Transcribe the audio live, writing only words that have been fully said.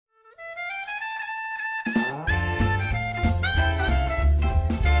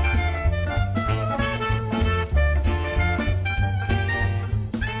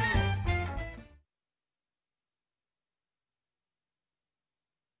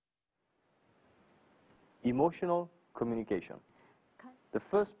Emotional communication. The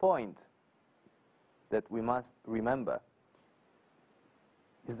first point that we must remember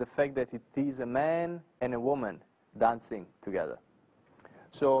is the fact that it is a man and a woman dancing together.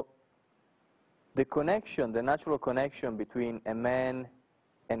 So the connection, the natural connection between a man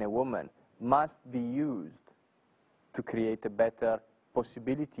and a woman must be used to create a better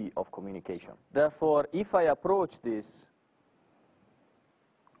possibility of communication. Therefore, if I approach this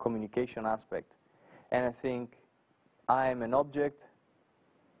communication aspect and I think I am an object,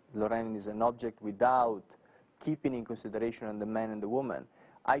 Lorraine is an object, without keeping in consideration the man and the woman,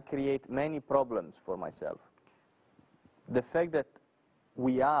 I create many problems for myself. The fact that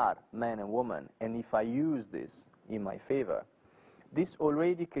we are man and woman, and if I use this in my favor, this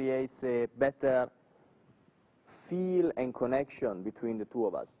already creates a better feel and connection between the two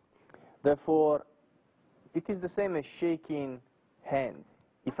of us. Therefore, it is the same as shaking hands.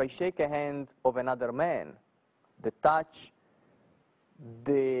 If I shake a hand of another man, the touch,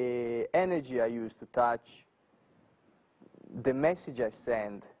 the energy I use to touch, the message I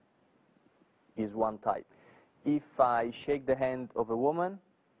send is one type. If I shake the hand of a woman,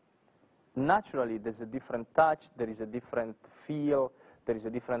 naturally there's a different touch, there is a different feel, there is a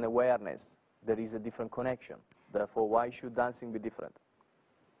different awareness, there is a different connection. Therefore, why should dancing be different?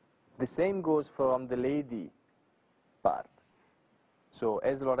 The same goes from the lady part. So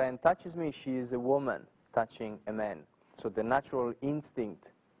as Lorraine touches me, she is a woman touching a man. So the natural instinct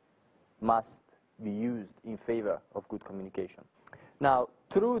must be used in favor of good communication. Now,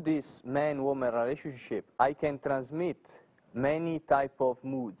 through this man-woman relationship, I can transmit many type of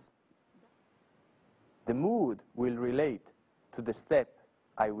moods. The mood will relate to the step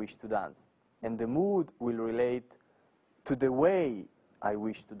I wish to dance, and the mood will relate to the way I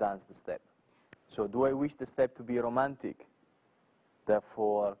wish to dance the step. So do I wish the step to be romantic,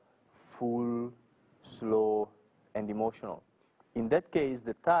 therefore full, slow, and emotional? In that case,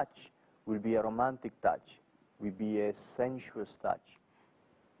 the touch will be a romantic touch, will be a sensuous touch.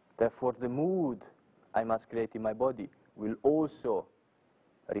 Therefore, the mood I must create in my body will also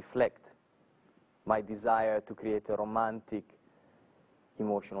reflect my desire to create a romantic,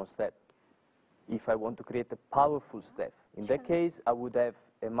 emotional step. If I want to create a powerful step, in that case, I would have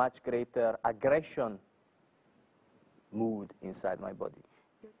a much greater aggression mood inside my body.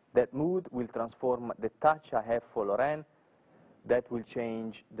 That mood will transform the touch I have for Lorraine. That will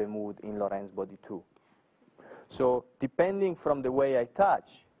change the mood in Lorraine's body too. So depending from the way I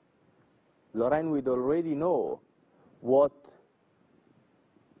touch, Lorraine would already know what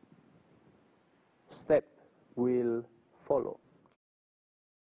step will follow.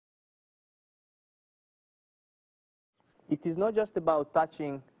 It is not just about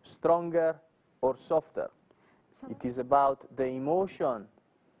touching stronger or softer. It is about the emotion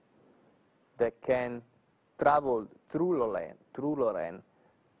that can travel through Lorraine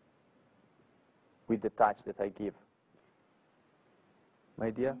with the touch that I give. My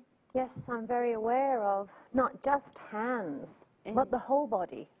dear? Yes, I'm very aware of not just hands, but the whole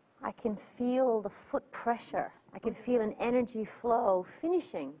body. I can feel the foot pressure. I can feel an energy flow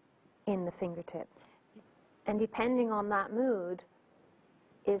finishing in the fingertips. And depending on that mood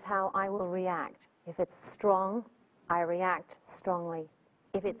is how I will react. If it's strong, I react strongly.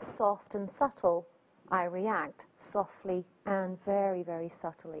 If it's soft and subtle, I react softly and very, very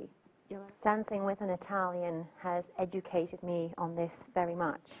subtly. Dancing with an Italian has educated me on this very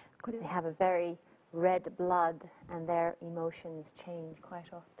much. They have a very red blood and their emotions change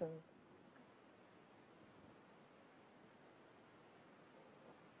quite often.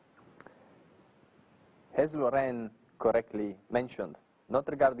 As Lorraine correctly mentioned, not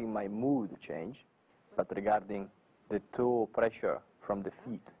regarding my mood change, but regarding the toe pressure from the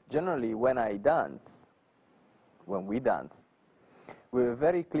feet. Generally, when we dance, we have a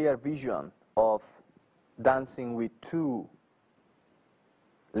very clear vision of dancing with two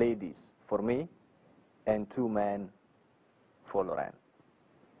ladies for me and two men for Lorraine.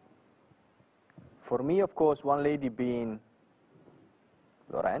 For me, of course, one lady being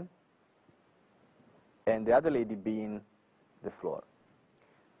Lorraine and the other lady being the floor.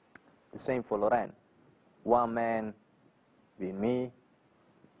 The same for Lorraine. One man being me,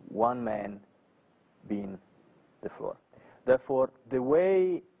 one man being the floor. Therefore, the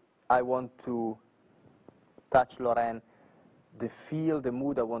way I want to touch Lorraine, the feel, the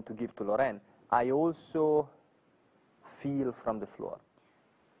mood I want to give to Lorraine, I also feel from the floor.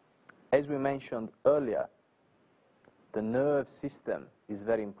 As we mentioned earlier, the nerve system is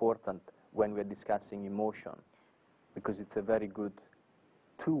very important when we're discussing emotion, because it's a very good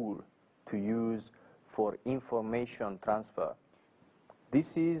tool to use for information transfer.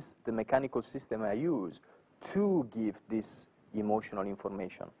 This is the mechanical system I use to give this emotional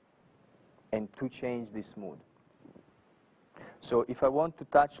information and to change this mood. So if I want to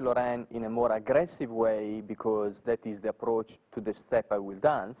touch Lorraine in a more aggressive way, because that is the approach to the step I will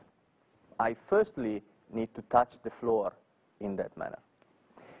dance, I firstly need to touch the floor in that manner.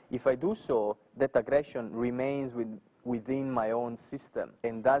 If I do so, that aggression remains within my own system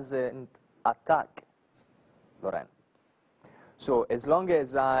and doesn't attack Lorraine. So as long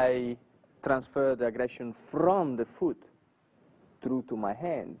as I transfer the aggression from the foot through to my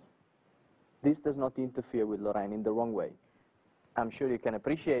hands, this does not interfere with Lorraine in the wrong way. I'm sure you can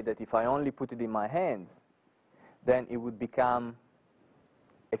appreciate that if I only put it in my hands, then it would become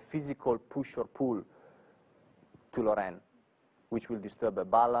a physical push or pull to Lorraine, which will disturb her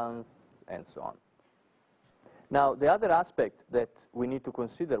balance and so on. Now, the other aspect that we need to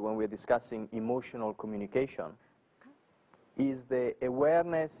consider when we're discussing emotional communication is the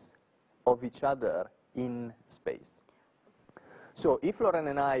awareness of each other in space. So if Lorraine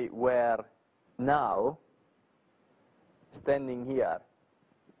and I were now standing here,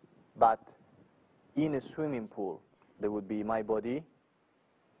 but in a swimming pool, there would be my body,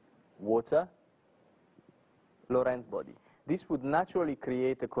 water, Lorraine's body. This would naturally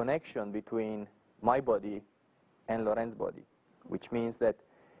create a connection between my body and Lorraine's body, which means that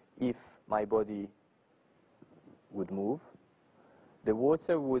if my body would move, the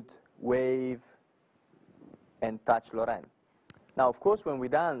water would wave and touch Lorraine. Now, of course, when we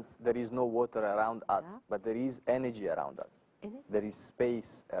dance, there is no water around us, but there is energy around us. There is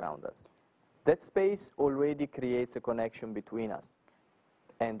space around us. That space already creates a connection between us.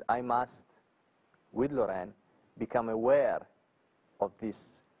 And I must, with Lorraine, become aware of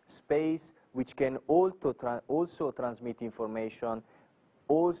this space, which can also transmit information,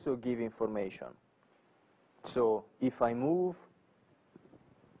 also give information. So if I move,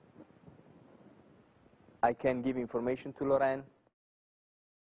 I can give information to Lorraine.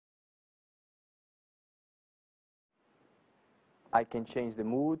 I can change the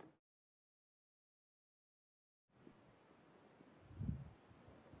mood.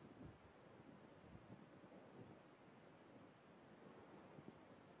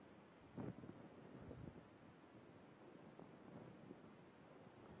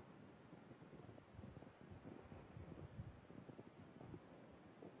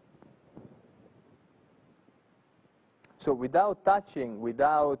 So without touching,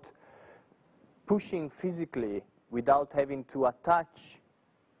 without pushing physically, without having to attach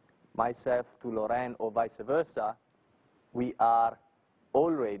myself to Lorraine or vice versa, we are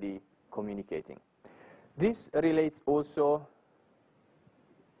already communicating. This relates also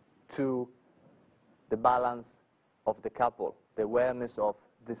to the balance of the couple, the awareness of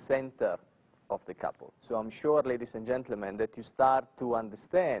the center of the couple. So I'm sure, ladies and gentlemen, that you start to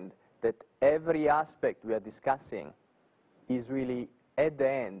understand that every aspect we are discussing is really, at the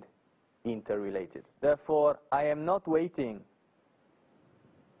end, interrelated. Therefore, I am not waiting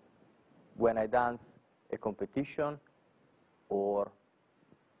when I dance a competition or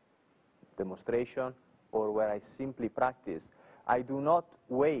demonstration or where I simply practice. I do not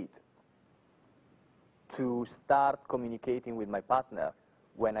wait to start communicating with my partner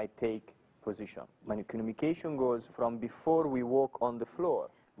when I take position. My communication goes from before we walk on the floor.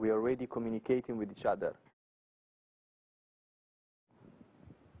 We are already communicating with each other.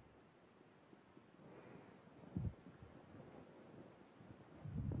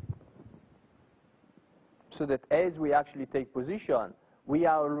 So that as we actually take position, we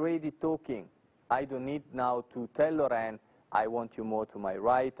are already talking. I don't need now to tell Lorraine, I want you more to my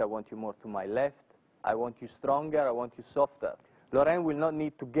right, I want you more to my left, I want you stronger, I want you softer. Lorraine will not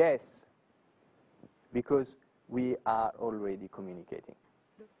need to guess because we are already communicating.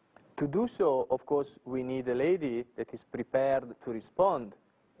 To do so, of course, we need a lady that is prepared to respond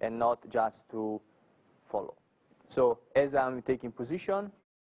and not just to follow. So as I'm taking position,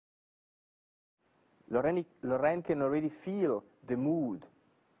 Lorraine can already feel the mood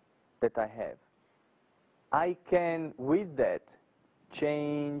that I have. I can, with that,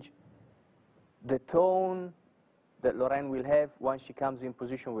 change the tone that Lorraine will have once she comes in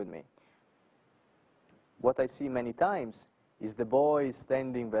position with me. What I see many times is the boy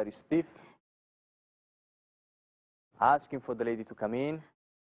standing very stiff, asking for the lady to come in,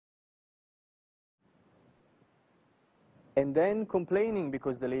 and then complaining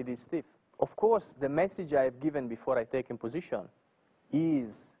because the lady is stiff. Of course, the message I have given before I take in position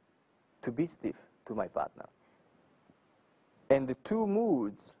is to be stiff to my partner. And the two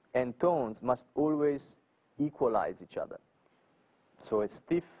moods and tones must always equalize each other. So a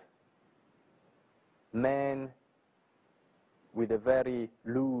stiff man with a very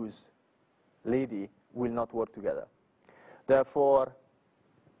loose lady will not work together. Therefore,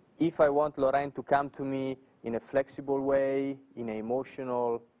 if I want Lorraine to come to me in a flexible way, in an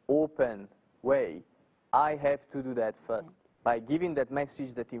emotional, open way, I have to do that first. By giving that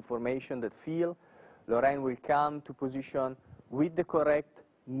message, that information, that feel, Lorraine will come to position with the correct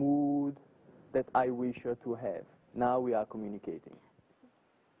mood that I wish her to have. Now we are communicating.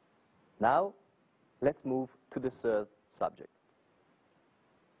 Now, let's move to the third subject.